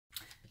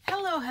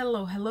Hello,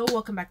 hello, hello.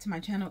 Welcome back to my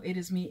channel. It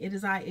is me, it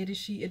is I, it is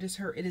she, it is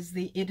her, it is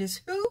the, it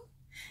is who?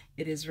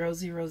 It is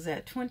Rosie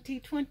Rosette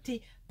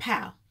 2020.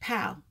 Pow,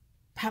 pow,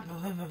 pow, pow, pow,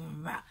 pow, pow,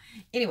 pow.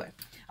 Anyway,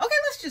 okay,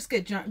 let's just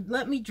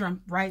let me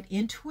jump right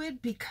into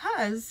it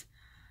because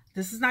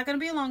this is not going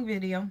to be a long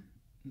video.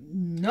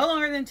 No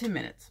longer than 10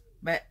 minutes.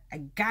 But I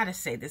gotta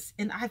say this,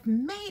 and I've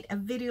made a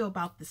video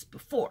about this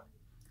before.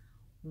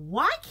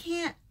 Why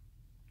can't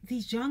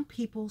these young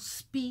people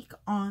speak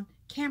on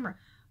camera?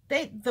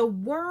 The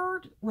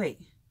verb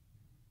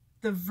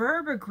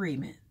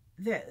agreement,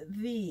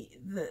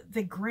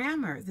 the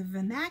grammar, the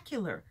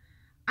vernacular.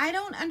 I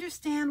don't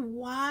understand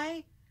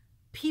why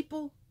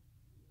people,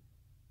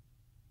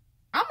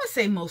 I'm gonna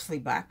say mostly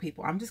black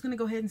people. I'm just gonna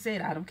go ahead and say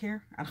it. I don't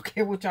care. I don't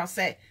care what y'all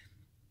say.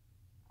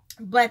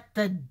 But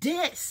the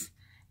dis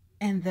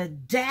and the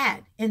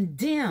dat and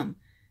dim,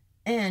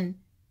 and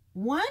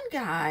one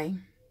guy,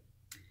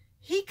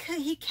 he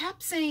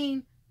kept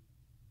saying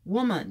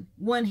woman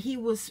when he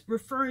was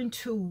referring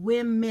to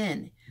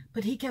women,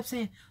 but he kept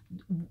saying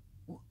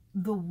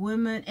the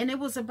women, and it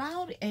was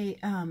about a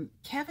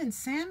Kevin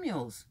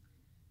Samuels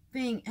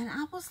thing, and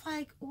I was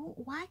like, oh,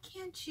 why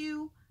can't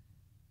you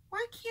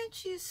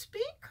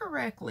speak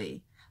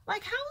correctly?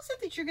 Like, how is it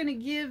that you're going to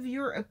give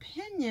your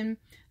opinion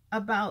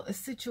about a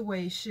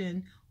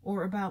situation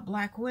or about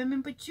black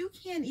women, but you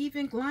can't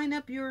even line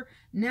up your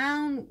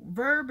noun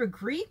verb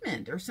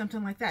agreement or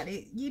something like that?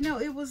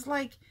 It was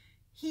like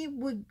he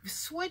would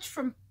switch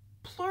from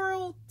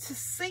plural to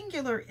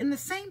singular in the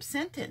same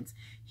sentence.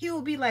 He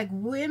would be like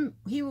men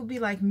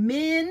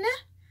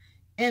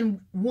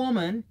and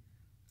woman.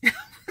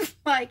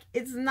 Like,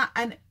 it's not,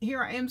 and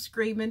here I am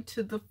screaming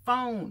to the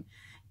phone.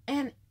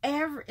 And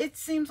it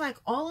seems like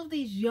all of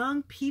these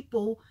young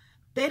people,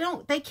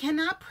 they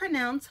cannot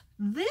pronounce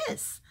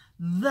this.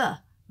 The,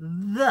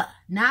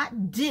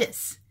 not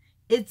dis.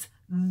 It's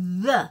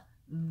the,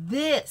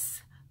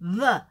 this,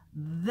 the,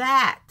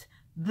 that,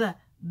 the,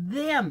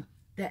 them.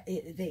 That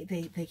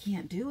they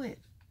can't do it.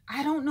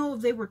 I don't know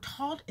if they were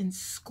taught in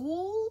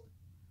school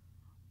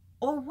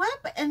or what.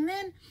 But, and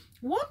then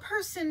one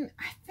person,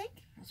 I think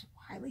it was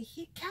Wiley,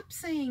 he kept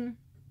saying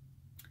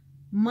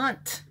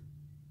month,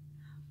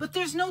 but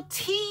there's no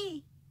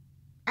T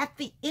at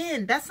the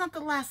end. That's not the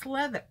last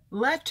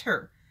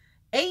letter.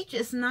 H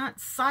is not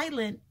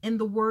silent in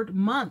the word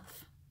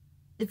month.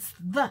 It's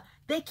the.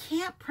 They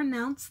can't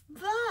pronounce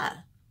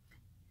the.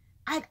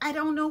 I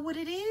don't know what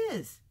it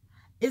is.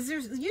 Is there,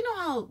 you know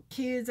how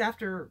kids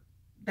after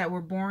that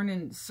were born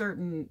in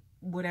certain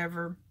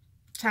whatever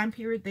time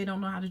period, they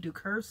don't know how to do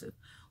cursive?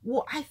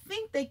 Well, I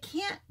think they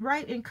can't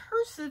write in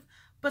cursive,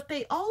 but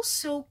they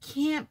also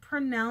can't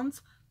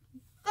pronounce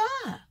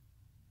the.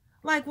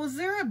 Like, was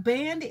there a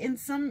band in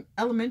some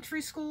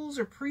elementary schools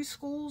or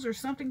preschools or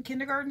something,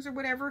 kindergartens or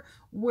whatever,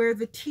 where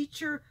the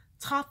teacher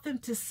taught them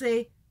to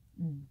say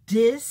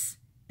dis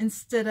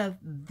instead of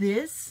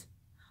this,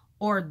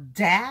 or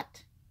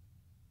dat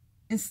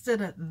instead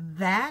of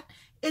that?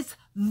 It's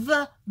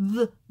the,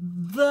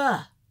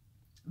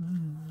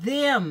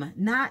 them,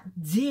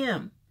 not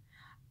dim.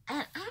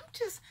 And I'm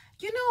just,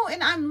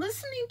 and I'm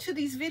listening to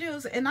these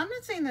videos, and I'm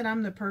not saying that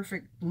I'm the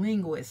perfect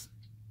linguist.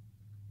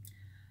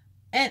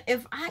 And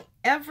if I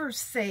ever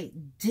say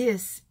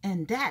this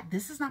and that,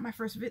 this is not my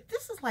first video.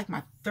 This is like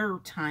my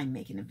third time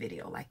making a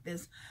video like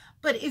this.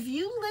 But if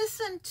you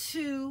listen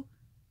to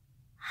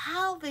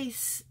how they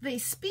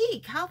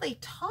speak, how they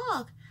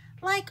talk,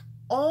 like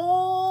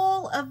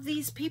all of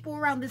these people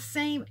around the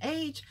same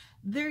age,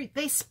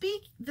 they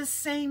speak the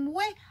same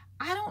way.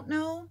 I don't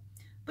know.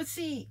 But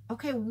see,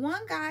 okay,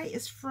 one guy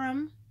is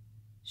from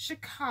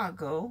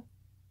Chicago.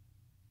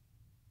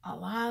 A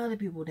lot of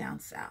people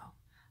down south.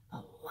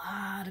 A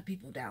lot of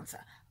people down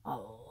south.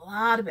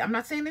 I'm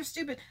not saying they're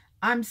stupid.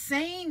 I'm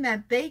saying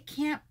that they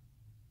can't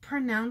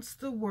pronounce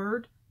the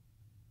word,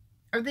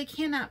 or they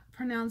cannot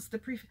pronounce the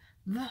prefix.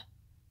 The.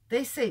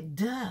 They say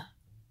duh.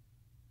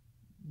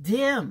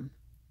 Dim.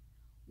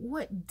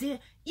 What dim?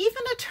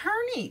 Even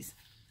attorneys.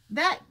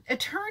 That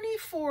attorney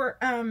for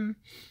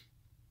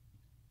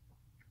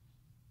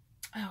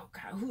oh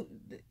God, who,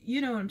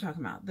 you know what I'm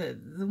talking about? The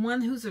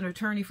one who's an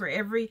attorney for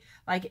every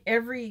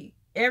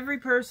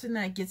person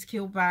that gets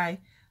killed by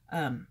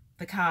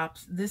the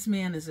cops. This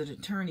man is an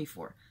attorney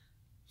for.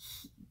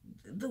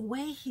 The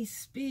way he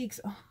speaks,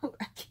 oh,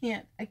 I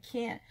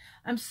can't.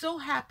 I'm so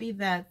happy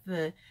that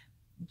the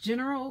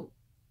general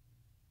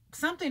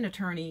something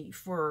attorney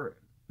for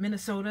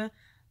Minnesota,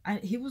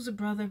 he was a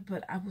brother,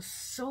 but I was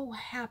so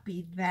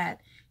happy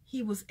that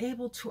he was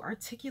able to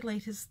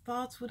articulate his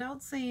thoughts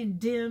without saying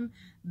dim,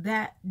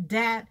 that,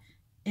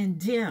 and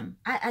dim.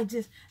 I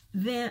just,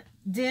 then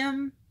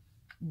dim,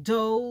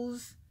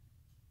 doze.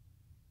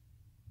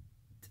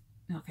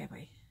 Okay,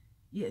 wait.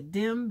 Yeah,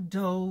 dim,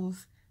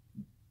 doze,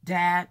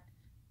 dat,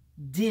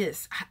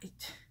 dis.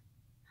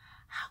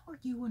 How are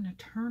you an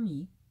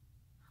attorney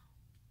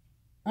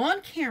on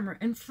camera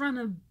in front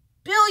of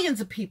billions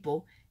of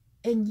people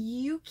and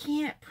you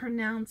can't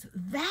pronounce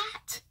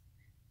that?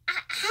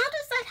 How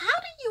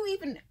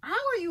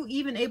are you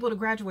even able to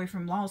graduate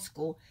from law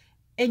school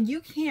and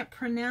you can't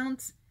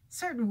pronounce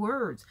certain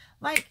words.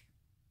 Like,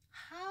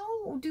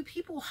 how do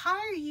people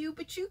hire you,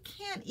 but you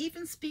can't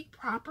even speak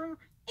proper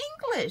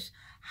English?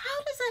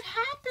 How does that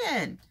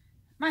happen?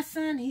 My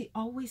son, he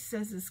always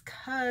says it's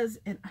cuz,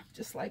 and I'm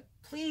just like,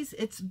 please,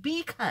 it's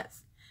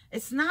because.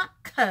 It's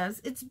not cuz,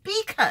 it's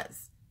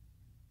because.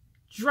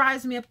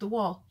 Drives me up the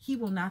wall. He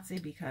will not say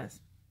because.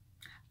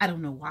 I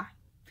don't know why.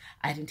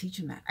 I didn't teach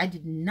him that. I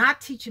did not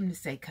teach him to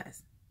say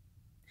cuz.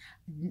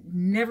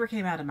 Never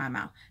came out of my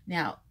mouth.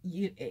 Now,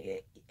 you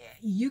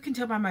can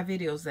tell by my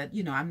videos that,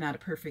 you know, I'm not a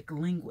perfect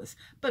linguist.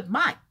 But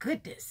my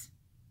goodness,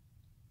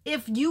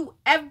 if you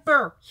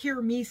ever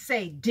hear me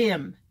say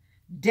dim,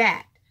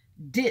 dat,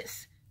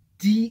 dis,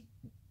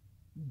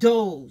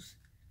 doze,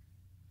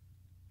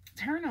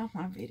 turn off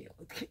my video.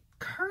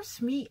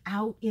 Curse me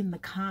out in the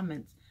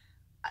comments.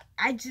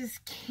 I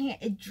just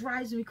can't. It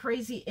drives me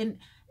crazy. And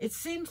it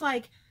seems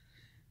like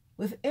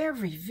with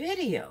every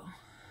video,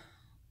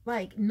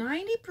 like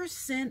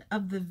 90%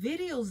 of the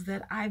videos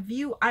that I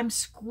view, I'm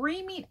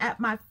screaming at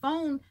my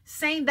phone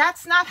saying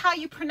that's not how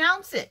you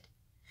pronounce it.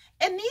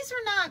 And these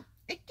are not,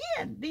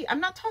 again, I'm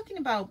not talking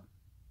about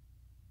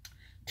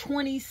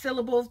 20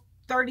 syllables,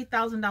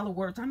 $30,000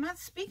 words. I'm not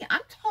speaking.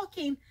 I'm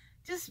talking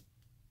just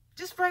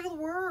regular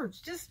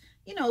words. Just,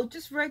 you know,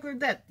 just regular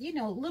that, you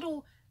know,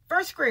 little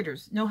first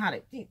graders know how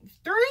to,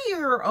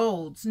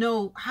 3-year-olds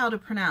know how to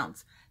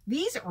pronounce.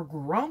 These are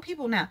grown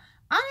people now.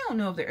 I don't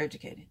know if they're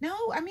educated.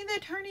 No, I mean, the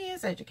attorney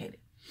is educated.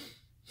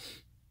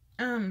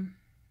 I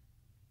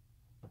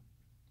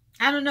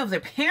don't know if their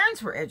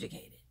parents were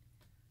educated.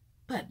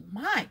 But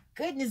my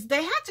goodness,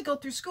 they had to go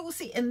through school.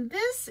 See, and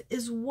this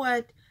is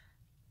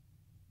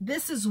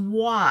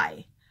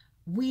why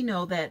we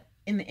know that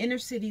in the inner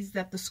cities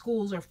that the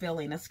schools are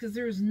failing us, because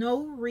there's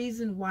no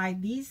reason why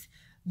these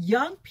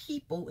young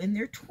people in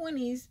their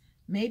 20s,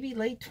 maybe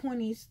late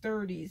 20s,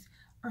 30s,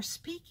 are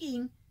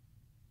speaking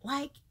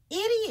like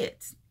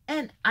idiots.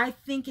 And I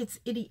think it's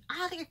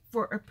idiotic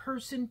for a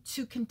person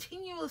to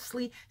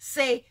continuously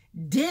say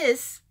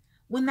this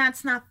when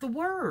that's not the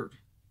word.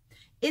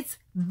 It's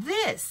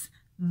this,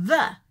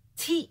 the,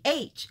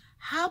 TH.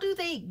 How do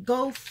they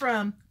go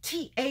from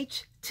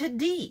TH to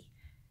D?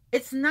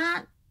 It's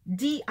not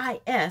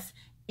DIS,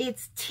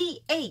 it's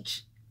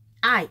THIS.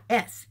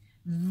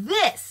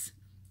 This.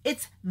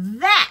 It's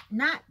that,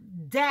 not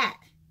that.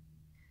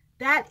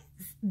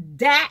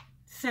 That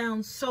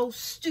sounds so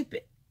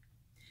stupid.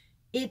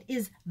 It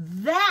is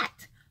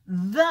that,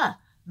 the.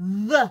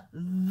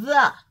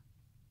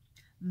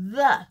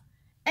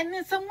 And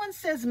then someone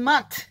says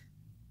month.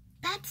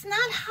 That's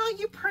not how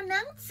you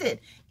pronounce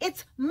it.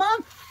 It's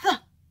month,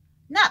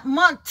 not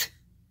month.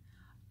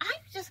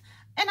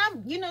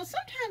 You know,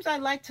 sometimes I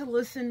like to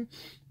listen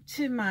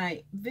to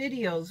my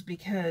videos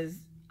because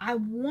I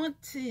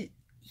want to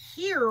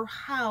hear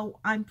how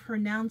I'm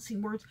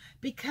pronouncing words,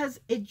 because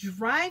it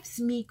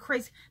drives me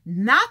crazy.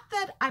 Not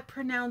that I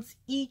pronounce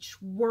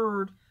each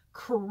word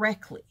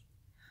correctly,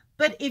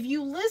 but if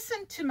you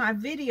listen to my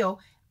video,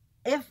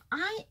 if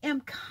I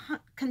am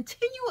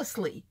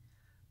continuously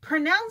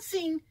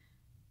pronouncing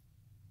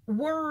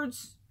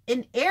words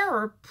in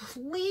error,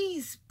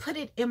 please put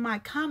it in my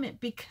comment,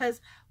 because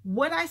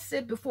what I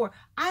said before,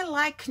 I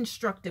like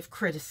constructive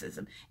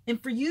criticism,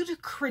 and for you to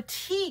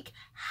critique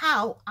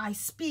how I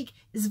speak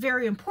is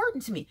very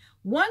important to me.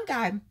 One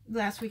guy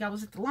last week, I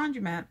was at the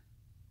laundromat,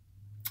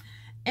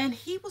 and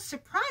he was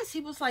surprised.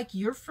 He was like,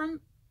 "You're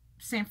from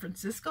San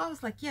Francisco?" I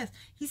was like, "Yes."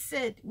 He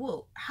said,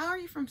 "Well, how are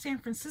you from San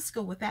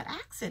Francisco with that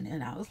accent?"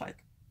 And I was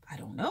like, "I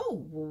don't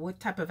know. Well, what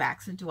type of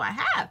accent do I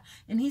have?"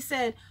 And he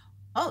said,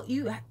 "Oh,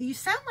 you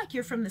sound like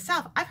you're from the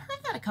South." I've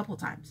heard that a couple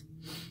times,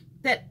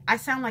 that I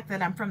sound like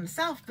that I'm from the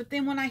South. But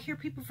then when I hear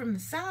people from the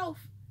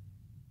South,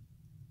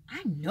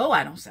 I know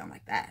I don't sound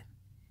like that.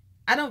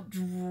 I don't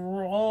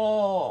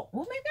draw.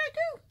 Well, maybe I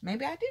do.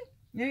 Maybe I do.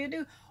 Maybe I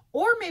do.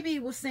 Or maybe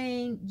it was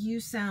saying you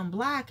sound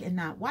black and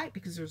not white,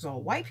 because there's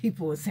all white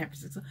people in San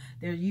Francisco.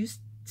 There used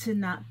to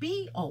not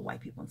be all white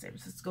people in San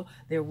Francisco.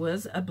 There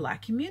was a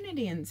black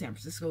community in San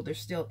Francisco. There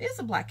still is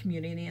a black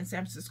community in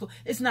San Francisco.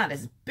 It's not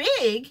as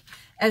big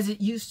as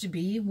it used to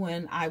be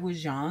when I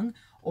was young,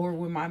 or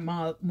when my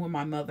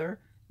mother,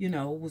 you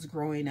know, was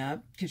growing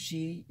up, because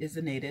she is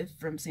a native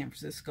from San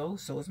Francisco.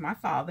 So is my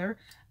father.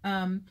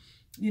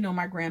 You know,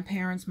 my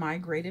grandparents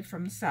migrated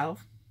from the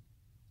South.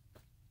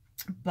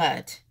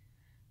 But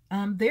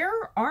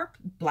there are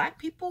black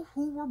people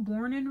who were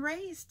born and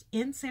raised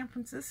in San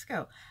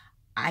Francisco.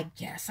 I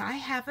guess I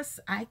have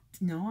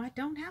no, I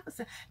don't have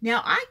a,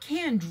 now I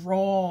can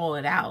draw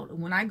it out.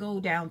 When I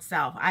go down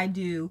south, I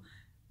do,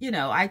 you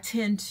know, I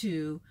tend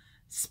to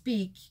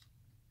speak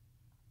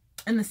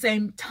in the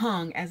same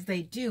tongue as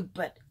they do,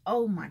 but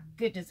oh my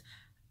goodness,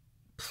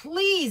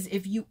 please,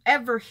 if you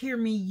ever hear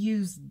me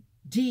use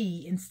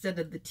D instead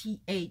of the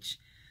TH,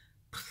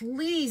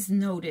 please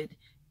note it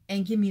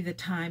and give me the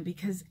time,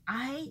 because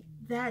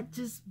that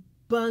just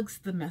bugs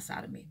the mess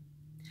out of me.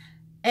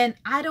 And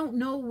I don't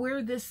know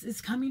where this is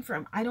coming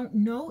from. I don't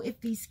know if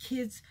these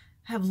kids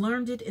have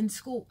learned it in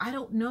school. I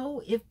don't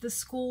know if the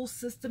school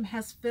system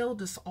has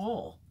failed us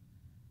all.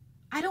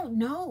 I don't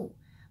know.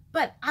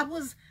 But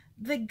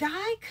the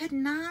guy could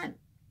not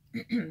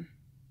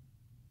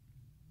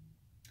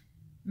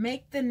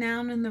make the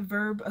noun and the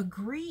verb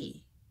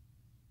agree.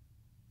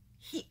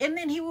 And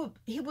then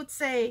he would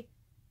say,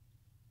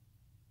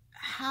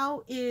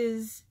 how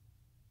is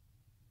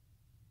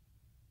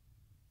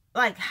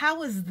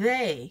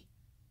they?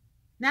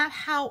 Not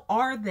how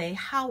are they,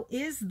 how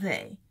is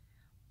they?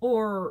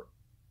 Or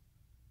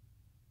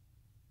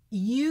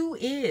you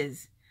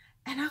is.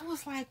 And I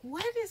was like,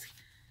 what is,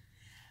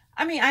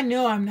 I mean, I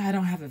know I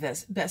don't have a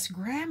best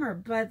grammar,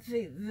 but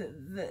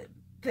the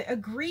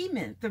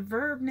agreement, the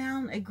verb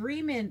noun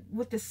agreement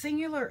with the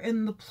singular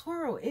and the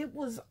plural, it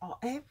was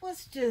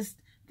just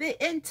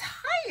the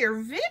entire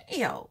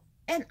video.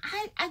 And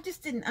I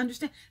just didn't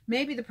understand.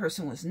 Maybe the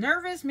person was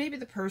nervous. Maybe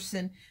the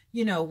person,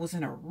 was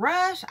in a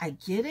rush. I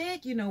get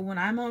it. When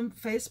I'm on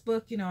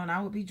Facebook, and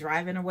I would be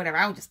driving or whatever,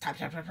 I would just type.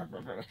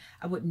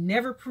 I would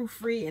never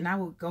proofread, and I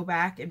would go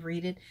back and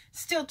read it.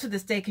 Still to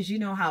this day, because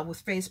how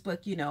with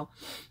Facebook, in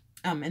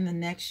the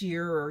next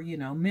year or,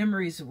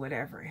 memories or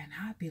whatever. And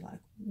I'd be like,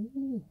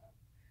 ooh,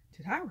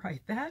 did I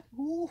write that?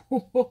 Ooh,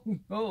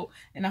 no.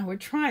 And I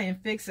would try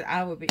and fix it.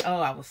 I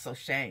was so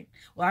ashamed.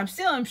 Well, I'm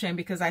still ashamed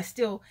because I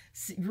still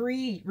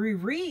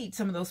reread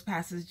some of those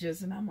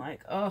passages and I'm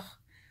like, oh,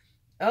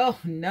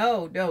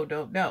 no.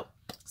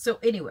 So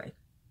anyway,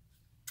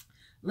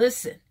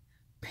 listen,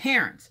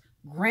 parents,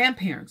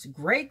 grandparents,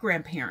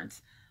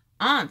 great-grandparents,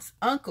 aunts,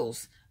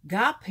 uncles,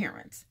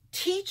 godparents,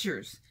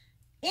 teachers,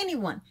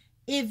 anyone,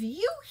 if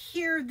you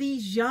hear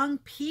these young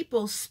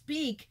people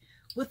speak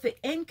with the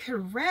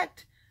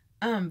incorrect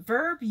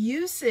verb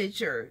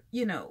usage or,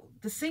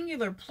 the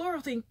singular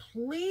plural thing,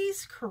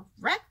 please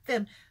correct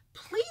them.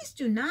 Please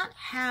do not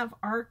have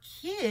our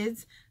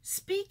kids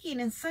speaking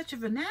in such a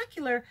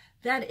vernacular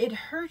that it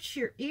hurts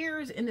your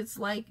ears and it's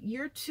like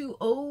you're too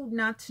old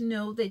not to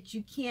know that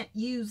you can't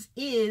use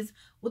is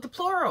with the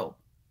plural.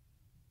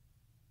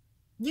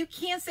 You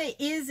can't say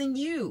is and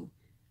you.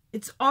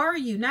 It's are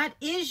you, not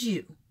is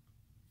you.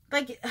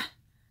 Like,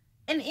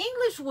 and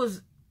English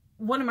was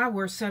one of my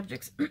worst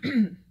subjects.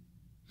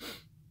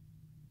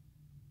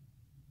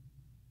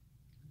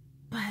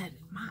 But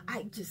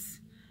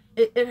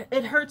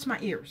it hurts my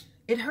ears.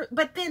 It hurt.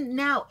 But then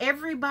now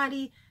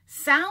everybody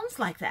sounds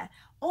like that.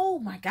 Oh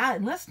my God.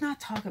 And let's not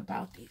talk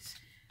about these.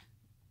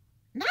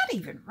 Not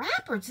even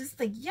rappers. It's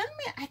the young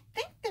men. I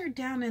think they're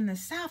down in the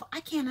South.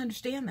 I can't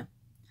understand them.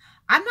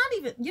 I'm not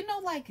even,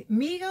 like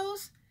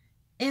Migos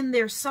in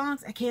their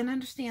songs. I can't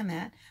understand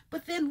that.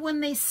 But then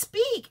when they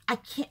speak, I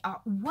can't.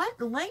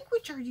 What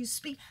language are you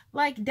speaking?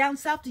 Like down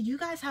South, do you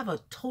guys have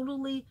a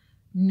totally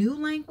new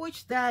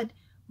language that,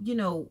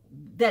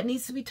 that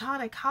needs to be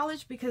taught at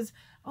college? Because,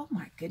 oh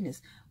my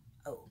goodness,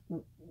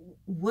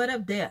 what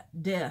up there?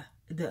 They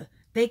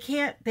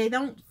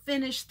don't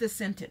finish the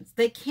sentence.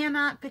 They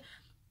cannot.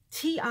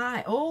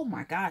 T.I. Oh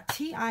my God,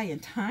 T.I.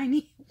 and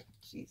Tiny.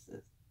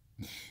 Jesus.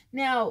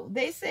 Now,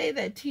 they say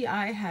that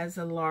T.I. has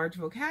a large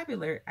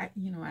vocabulary.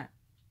 You know what?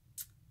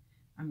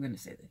 I'm going to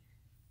say that.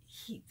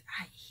 He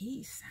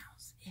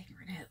sounds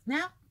ignorant.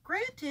 Now,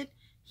 granted,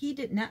 he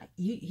did not.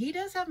 He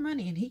does have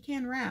money and he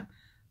can rap,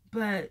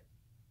 but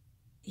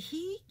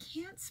he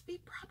can't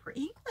speak proper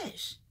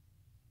English.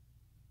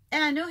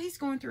 And I know he's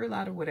going through a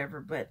lot of whatever,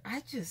 but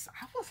I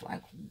was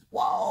like,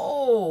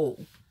 whoa.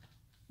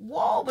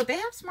 But they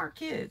have smart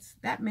kids.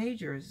 That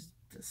Major is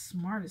the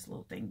smartest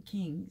little thing.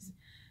 Kings.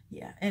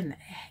 Yeah, and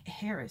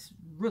Harris,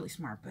 really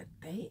smart, but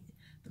the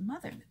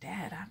mother and the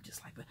dad, I'm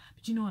just like, but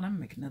you know what, I'm gonna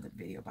make another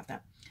video about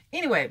that.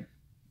 Anyway,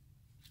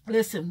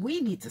 listen,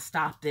 we need to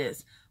stop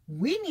this.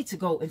 We need to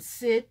go and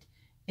sit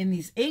in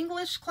these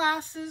English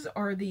classes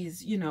or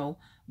these,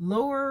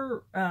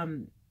 lower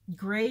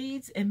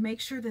grades and make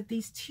sure that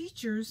these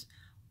teachers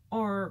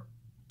are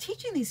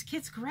teaching these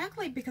kids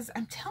correctly, because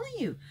I'm telling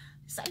you,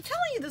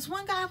 this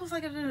one guy was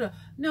like,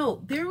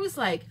 no, there was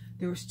 4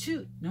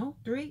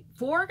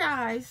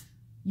 guys,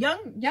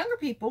 younger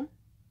people,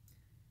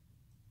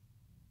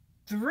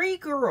 3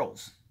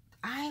 girls.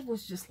 I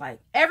was just like,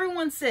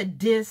 everyone said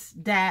this,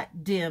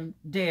 that, dim,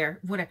 dare,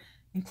 whatever,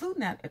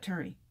 including that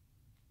attorney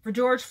for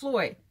George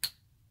Floyd.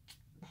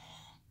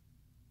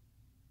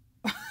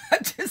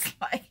 Just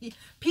like,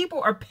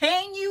 people are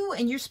paying you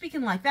and you're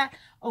speaking like that.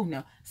 Oh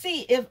no.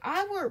 See, if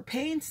I were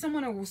paying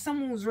someone or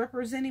someone was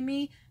representing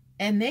me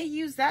and they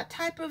use that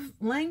type of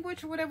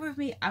language or whatever with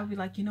me, I would be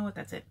like, you know what,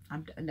 that's it.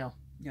 No.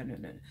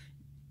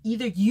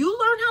 Either you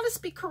learn how to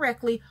speak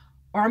correctly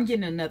or I'm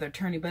getting another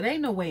attorney, but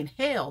ain't no way in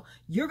hell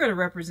you're going to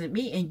represent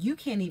me and you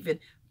can't even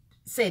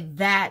say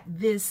that,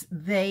 this,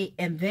 they,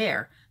 and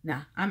their.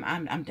 Nah,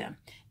 I'm done.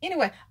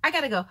 Anyway, I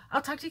gotta go.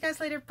 I'll talk to you guys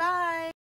later. Bye.